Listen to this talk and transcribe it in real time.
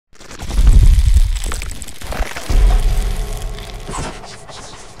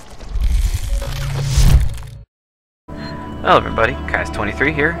Hello everybody,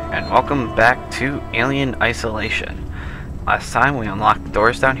 Kais23 here, and welcome back to Alien Isolation. Last time we unlocked the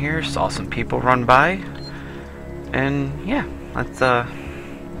doors down here, saw some people run by, and yeah, let's oh,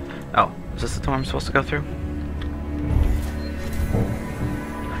 is this the door I'm supposed to go through?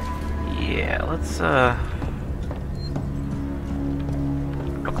 Yeah, let's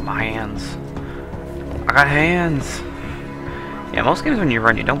look at my hands. I got hands! Yeah, most games when you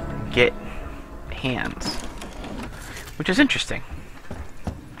run you don't get hands. Which is interesting.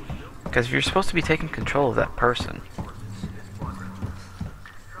 Because you're supposed to be taking control of that person.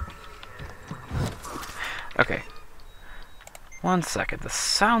 Okay. 1 second. The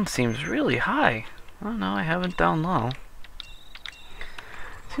sound seems really high. Oh no, I have it down low.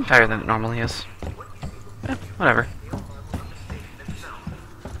 Seems higher than it normally is. Whatever.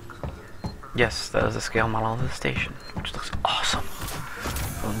 Yes, that is a scale model of the station, which looks awesome.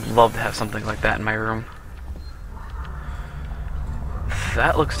 I would love to have something like that in my room.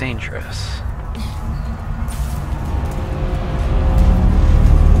 That looks dangerous.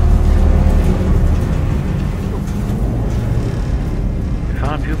 We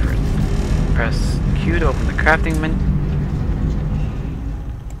found a blueprint. Press Q to open the crafting menu.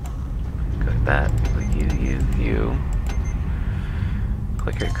 Click that. Click U.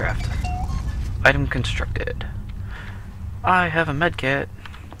 Click here to craft. Item constructed. I have a medkit.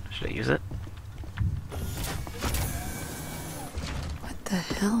 Should I use it? What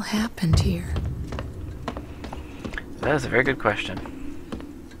the hell happened here? That is a very good question.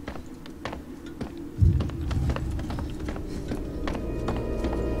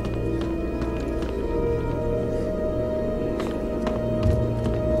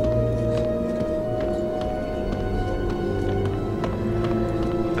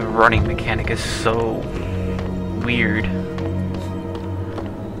 The running mechanic is so weird.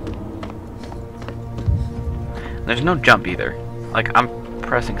 There's no jump either. Like, I'm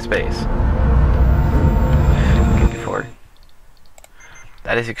pressing space. Okay, before.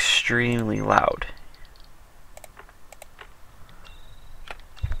 That is extremely loud.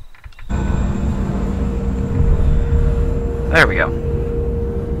 There we go.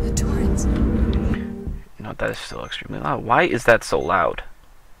 The torrents. No, that is still extremely loud. Why is that so loud?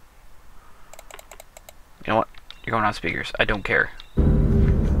 You know what? You're going on speakers. I don't care.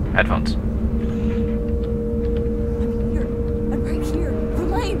 Headphones.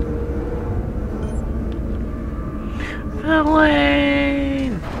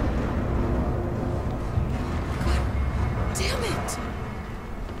 Elaine! Damn it!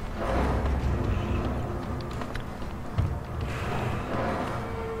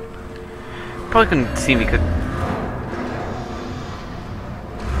 Probably couldn't see me.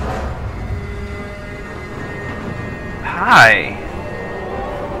 Hi!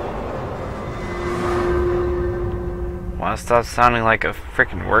 Wanna stop sounding like a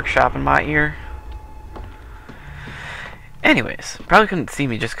freaking workshop in my ear? Anyways, probably couldn't see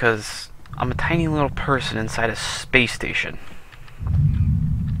me just because I'm a tiny little person inside a space station. I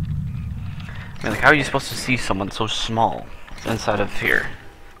mean, like, how are you supposed to see someone so small inside of here?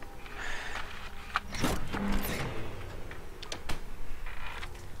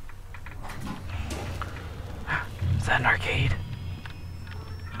 Is that an arcade?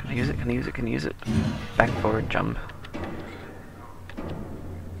 Can I use it? Can I use it? Can I use it? Back, forward, jump.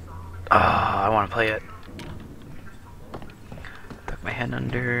 Ah, I want to play it. Tuck my hand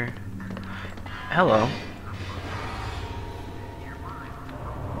under. Hello.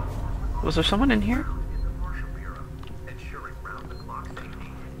 Was there someone in here?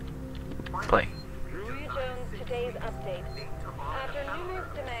 Play. Today's update. After numerous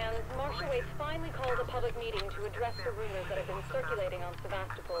demands, Marshal Waits finally called a public meeting to address the rumors that have been circulating on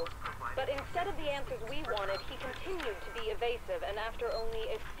Sevastopol. But instead of the answers we wanted, he continued to be evasive, and after only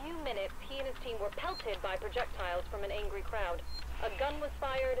a few minutes, he and his team were pelted by projectiles from an angry crowd. A gun was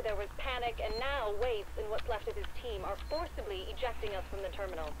fired, there was panic, and now Waits and what's left of his team are forcibly ejecting us from the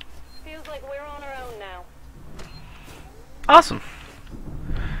terminal. Feels like we're on our own now. Awesome.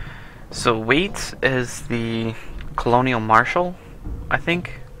 So Waits is the colonial marshal, I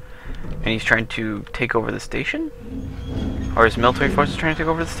think, and he's trying to take over the station? Or his military forces trying to take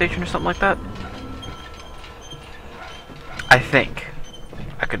over the station or something like that? I think.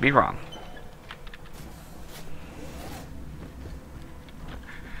 I could be wrong.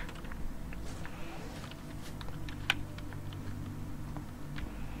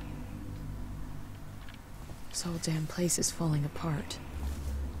 This whole damn place is falling apart.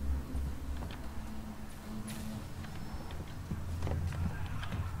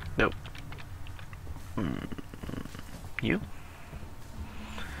 Nope. You?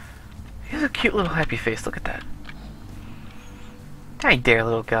 He has a cute little happy face, look at that. Hi there,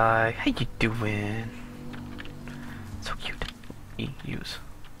 little guy. How you doing? So cute. Use.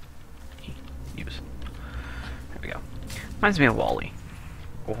 Use. There we go. Reminds me of Wally.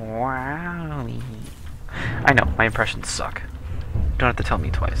 Wally. I know, my impressions suck. Don't have to tell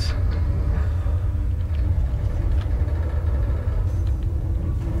me twice.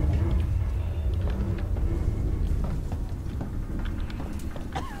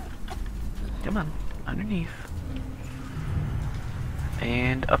 Come on, underneath.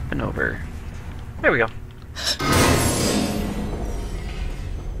 And up and over. There we go.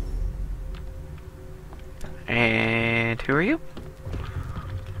 And who are you?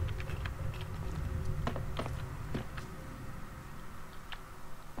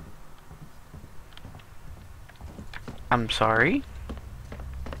 I'm sorry?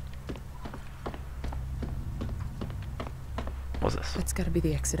 What's this? That's gotta be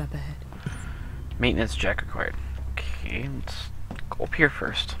the exit up ahead. Maintenance jack required. Okay, let's go up here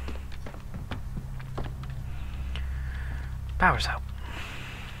first. Power's out.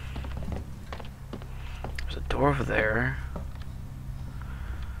 There's a door over there.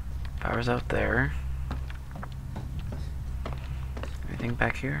 Power's out there. Anything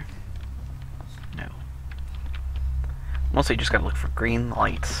back here? No. Mostly you just gotta look for green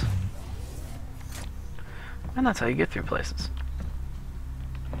lights. And that's how you get through places.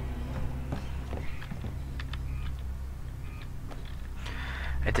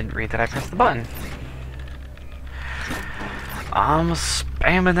 I didn't read that I pressed the button. I'm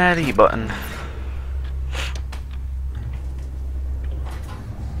spamming that E button.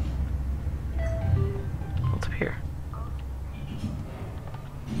 What's up here?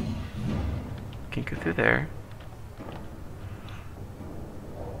 Can't go through there.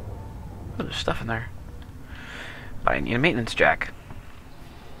 Oh, there's stuff in there. But I need a maintenance jack.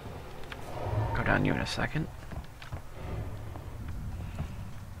 Go down you in a second.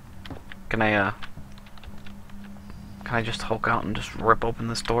 Can I just Hulk out and just rip open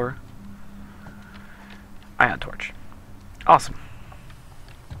this door? Ion torch. Awesome.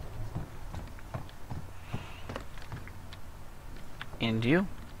 And you?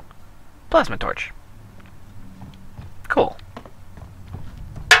 Plasma torch. Cool.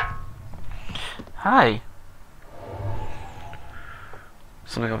 Hi.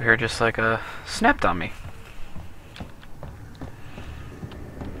 Something over here just like snapped on me.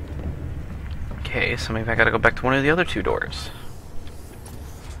 Okay, so maybe I gotta go back to one of the other two doors.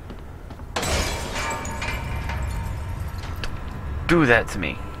 Do that to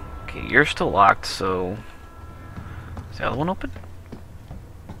me. Okay, you're still locked, so... Is the other one open?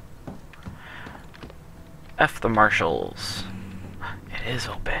 F the marshals. It is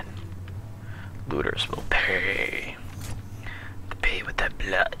open. Looters will pay. They pay with their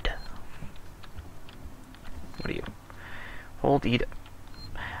blood. What are you? Hold E.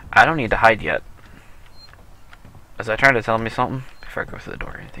 I don't need to hide yet. Is that trying to tell me something? Before I go through the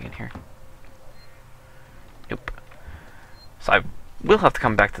door, anything in here? Nope. So I will have to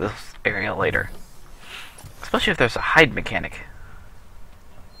come back to this area later. Especially if there's a hide mechanic.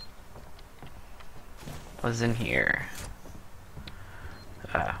 What's in here?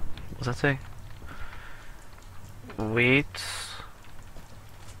 What does that say? Waits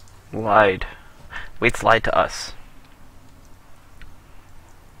lied. Waits lied to us.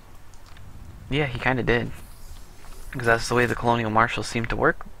 Yeah, he kinda did. Because that's the way the colonial marshals seem to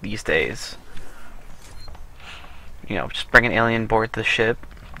work these days. You know, just bring an alien aboard the ship.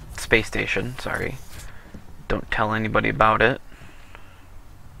 Space station, sorry. Don't tell anybody about it.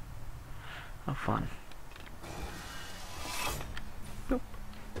 Oh, fun. Boop.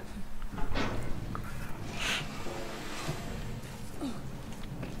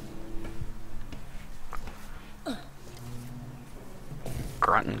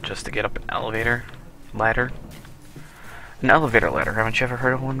 Grunting just to get up an elevator ladder. An elevator ladder, haven't you ever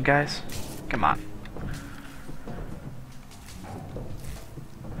heard of one, guys? Come on.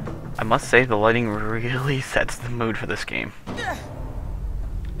 I must say the lighting really sets the mood for this game.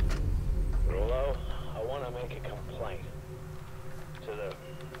 Hello, I want to make a complaint to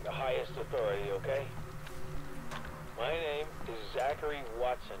the highest authority, okay? My name is Zachary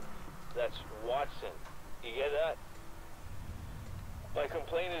Watson. That's Watson. You get that? My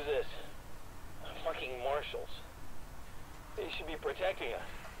complaint is this. Fucking marshals. They should be protecting us.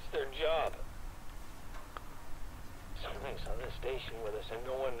 It's their job. Something's on the station with us and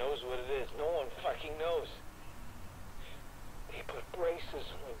no one knows what it is. No one fucking knows. They put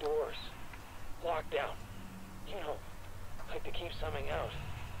braces on the doors. Lockdown. You know, like to keep something out.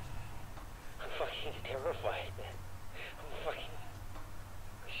 I'm fucking terrified, man. I'm fucking...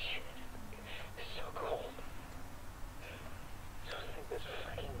 Shit. It's so cold.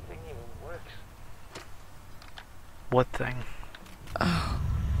 What thing? Oh,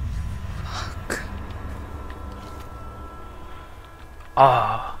 fuck.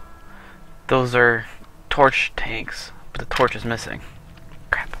 Oh, those are torch tanks, but the torch is missing.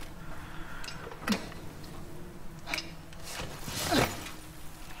 Crap. I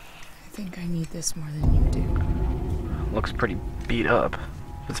think I need this more than you do. Looks pretty beat up.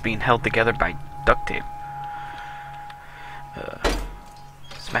 It's being held together by duct tape.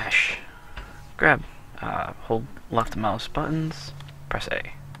 Smash. Grab. Hold left mouse buttons. Press A.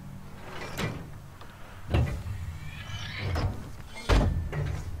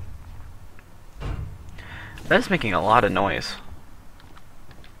 That is making a lot of noise.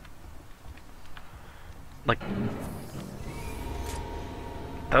 Like,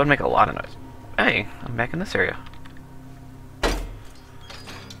 that would make a lot of noise. Hey, I'm back in this area.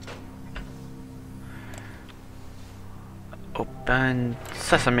 Open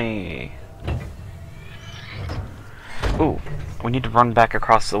sesame. Ooh, we need to run back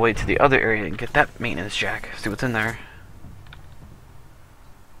across the way to the other area and get that maintenance jack. See what's in there.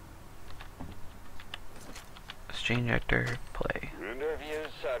 Exchange actor, play. Interview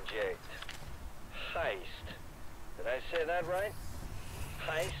subject. Heist. Did I say that right?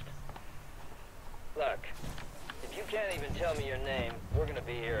 Heist? Look, if you can't even tell me your name, we're gonna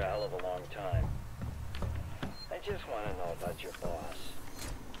be here a hell of a long time. I just want to know about your boss.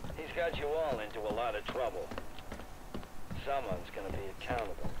 He's got you all into a lot of trouble. Someone's gonna be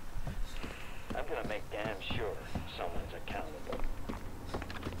accountable. I'm gonna make damn sure someone's accountable.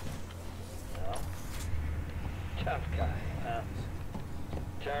 No? Tough guy, huh?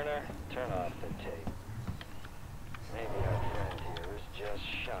 Turner, turn off the tape. Maybe our friend here is just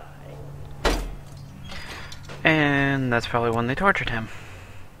shy. And that's probably when they tortured him.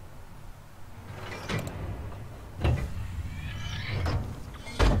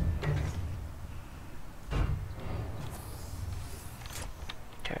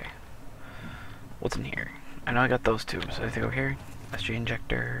 Okay. What's in here? I know I got those tubes. Anything over here? SG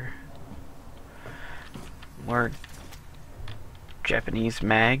injector. More Japanese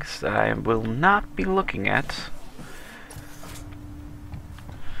mags that I will not be looking at.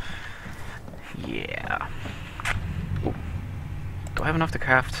 Yeah. Ooh. Do I have enough to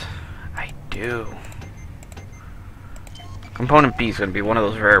craft? I do. Component B is going to be one of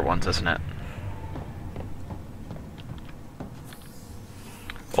those rare ones, isn't it?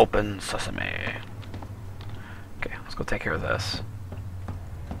 Open sesame. Okay, let's go take care of this.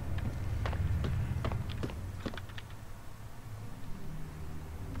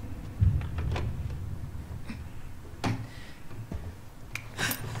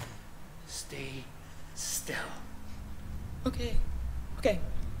 Stay still. Okay. Okay.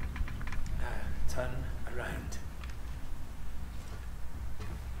 Turn around.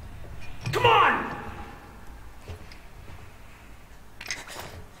 Come on!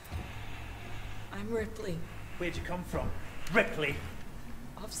 I'm Ripley. Where'd you come from? Ripley.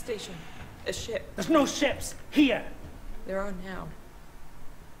 Off station. A ship. There's no ships here. There are now.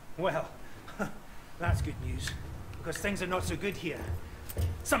 Well, that's good news. Because things are not so good here.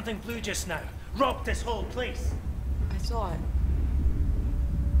 Something blue just now. Robbed this whole place. I saw it.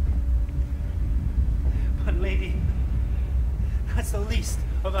 But lady, that's the least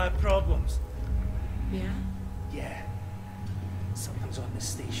of our problems. Yeah? Yeah. Something's on this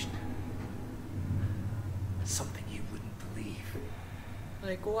station. Something you wouldn't believe.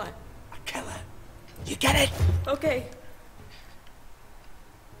 Like what? A killer. You get it? Okay.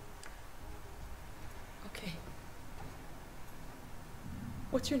 Okay.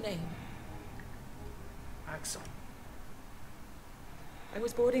 What's your name? Axel. I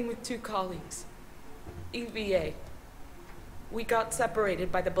was boarding with 2 colleagues. EVA. We got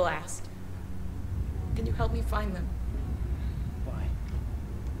separated by the blast. Can you help me find them? Why?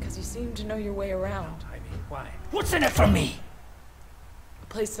 Because you seem to know your way around. I mean, why? What's in it for me? A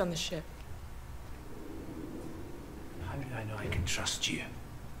place on the ship. How do I know I can trust you?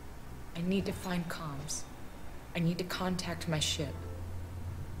 I need to find comms. I need to contact my ship.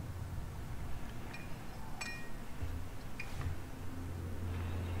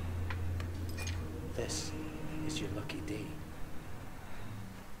 This is your lucky day.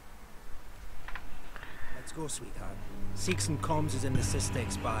 Let's go, sweetheart. Seeks and comms is in the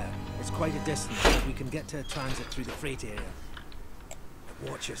Systex Spire. It's quite a distance, but we can get to a transit through the freight area.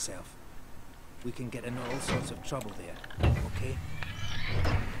 But watch yourself. We can get into all sorts of trouble there, okay?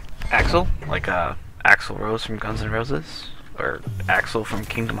 Axel? Like, Axel Rose from Guns N' Roses? Or Axel from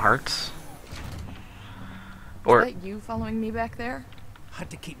Kingdom Hearts? Or... Is that you following me back there? Had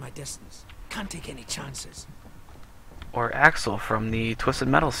to keep my distance. Can't take any chances. Or Axel from the Twisted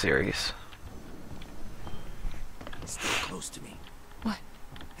Metal series. close to me. What?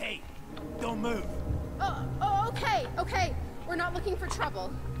 Hey, don't move. Oh, okay, okay. We're not looking for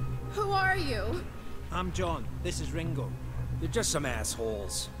trouble. Who are you? I'm John. This is Ringo. They're just some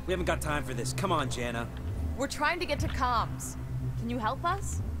assholes. We haven't got time for this. Come on, Jana. We're trying to get to comms. Can you help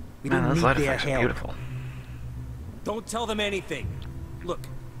us? We Man, don't those need light their effects are help. beautiful. Don't tell them anything. Look,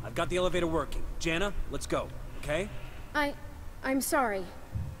 I've got the elevator working. Jana, let's go, okay? I'm sorry.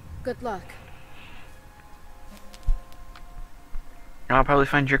 Good luck. I'll probably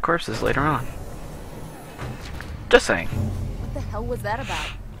find your corpses later on. Just saying. What the hell was that about?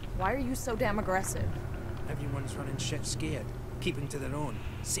 Why are you so damn aggressive? Everyone's running shit scared, keeping to their own.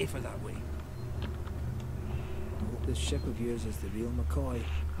 Safer that way. I hope this ship of yours is the real McCoy.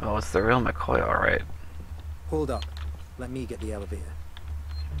 Oh, it's the real McCoy, alright. Hold up. Let me get the elevator.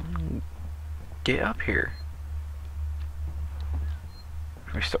 Get up here.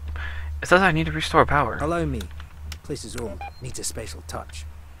 Restore. It says I need to restore power. Allow me. Place is old. Needs a special touch.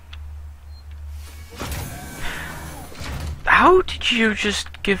 How did you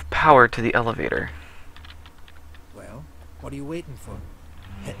just give power to the elevator? Well, what are you waiting for?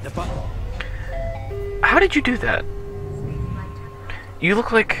 Hit the button. How did you do that? You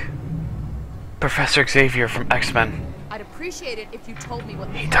look like Professor Xavier from X-Men. I'd appreciate it if you told me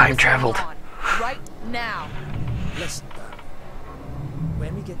what the He hell time is traveled. going on right now. Listen, darling.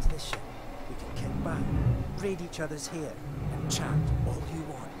 When we get to the ship, we can kick back, braid each other's hair, and chant all you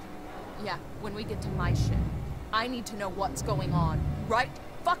want. Yeah, when we get to my ship, I need to know what's going on right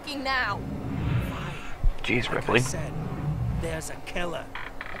fucking now. Jeez, Like Ripley. I said, there's a killer.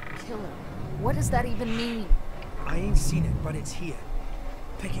 A killer. What does that even mean? I ain't seen it, but it's here.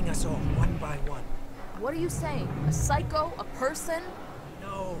 Picking us off one by one. What are you saying? A psycho? A person?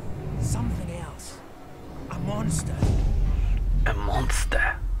 No, something else. A monster. A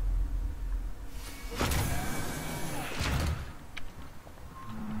monster.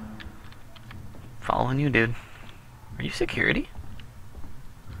 Following you, dude. Are you security?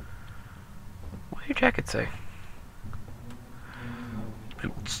 What does your jacket say?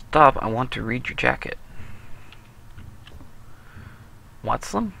 Stop, I want to read your jacket.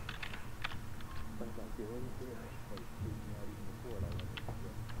 Watson?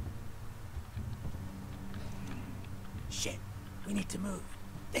 Shit, we need to move.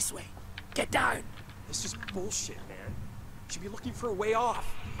 This way. Get down. This is bullshit, man. You should be looking for a way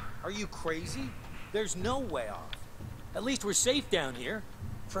off. Are you crazy? There's no way off. At least we're safe down here.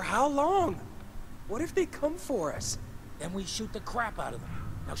 For how long? What if they come for us? Then we shoot the crap out of them.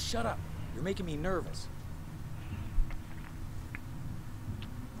 Now shut up. You're making me nervous.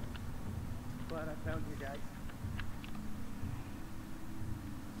 Glad I found you guys.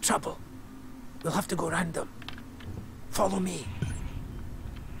 Trouble. We'll have to go round them. Follow me.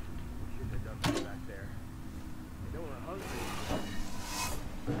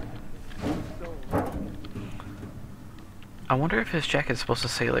 I wonder if his jacket's supposed to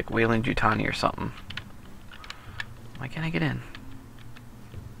say like Wayland Yutani or something. Why can't I get in?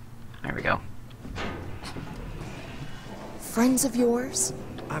 There we go. Friends of yours?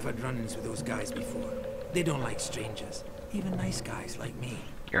 I've had run-ins with those guys before. They don't like strangers. Even nice guys like me.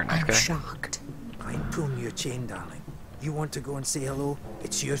 You're a nice guy. Shocked. I ain't pulling your chain, darling. You want to go and say hello?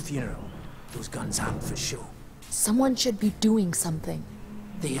 It's your funeral. Those guns aren't for show. Someone should be doing something.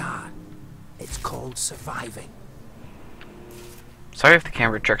 They are. It's called surviving. Sorry if the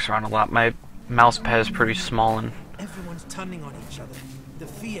camera jerks around a lot. My mouse pad is pretty small and Everyone's turning on each other. The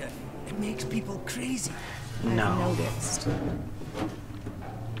fear, it makes people crazy. no. Noticed.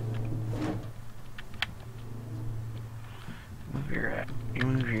 You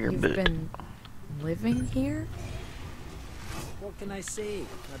move your You've butt. been living here? What can I say?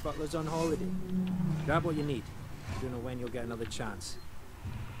 My butler's on holiday. Grab what you need. I don't know when you'll get another chance.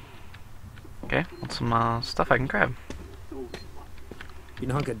 Okay, what's some stuff I can grab? Been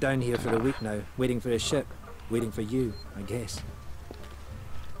hunkered down here for a week now, waiting for a ship. Waiting for you, I guess.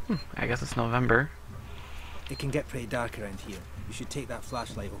 I guess it's November. It can get pretty dark around here. You should take that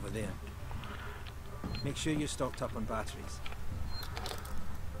flashlight over there. Make sure you're stocked up on batteries.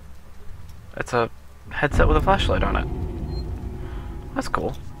 It's a headset with a flashlight on it. That's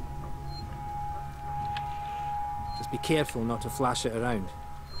cool. Just be careful not to flash it around.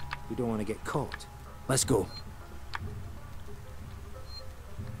 We don't want to get caught. Let's go.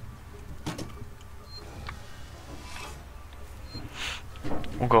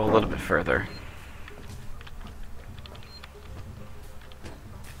 We'll go a little bit further.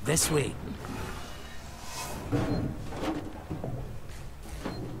 This way.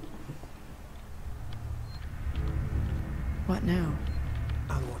 What now?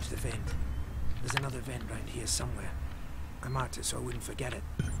 I'll watch the vent. There's another vent round here somewhere. I marked it so I wouldn't forget it.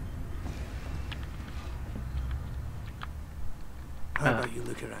 How about you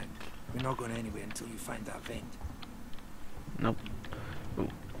look around? We're not going anywhere until you find that vent. Nope. Ooh.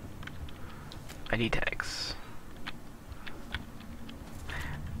 ID tags.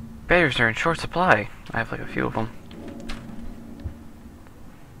 Batteries are in short supply. I have like a few of them.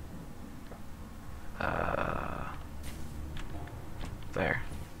 There.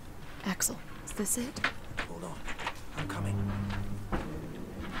 Axel, is this it? Hold on. I'm coming.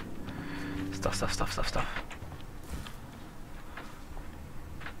 Stuff.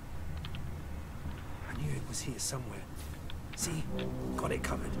 I knew it was here somewhere. See? Got it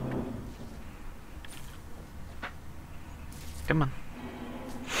covered. Come on.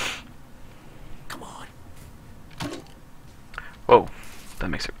 Come on. Whoa. That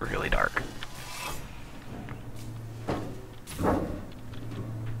makes it really dark.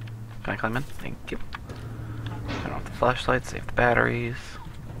 Can I climb in? Thank you. Turn off the flashlight, save the batteries.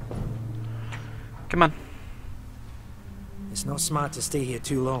 Come on. It's not smart to stay here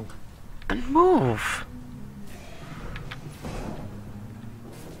too long. Then move!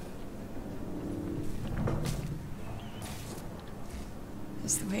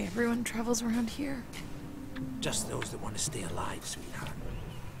 Is the way everyone travels around here? Just those that want to stay alive, sweetheart.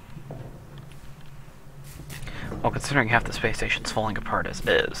 Well, considering half the space station's falling apart as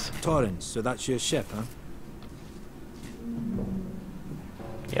is. Torrens, so that's your ship, huh?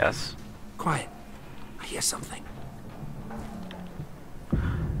 Yes. Quiet. I hear something.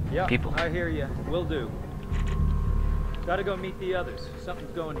 Yeah, People. I hear you. Will do. Gotta go meet the others.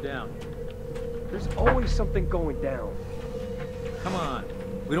 Something's going down. There's always something going down. Come on.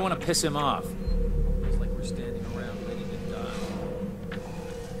 We don't want to piss him off. It's like we're standing around ready to die.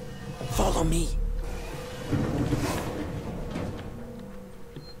 Follow me. Do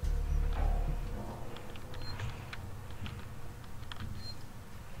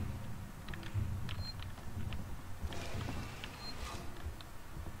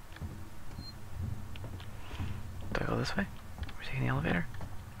I go this way? We're taking the elevator?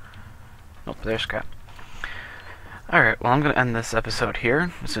 Nope, there's scrap. Alright, well I'm gonna end this episode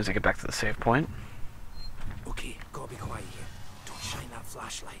here as soon as I get back to the save point. Okay, gotta be quiet here. Don't shine that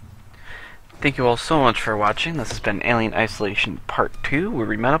flashlight. Thank you all so much for watching. This has been Alien Isolation Part 2, where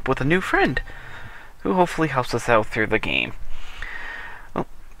we met up with a new friend, who hopefully helps us out through the game. Well,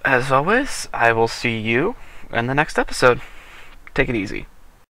 as always, I will see you in the next episode. Take it easy.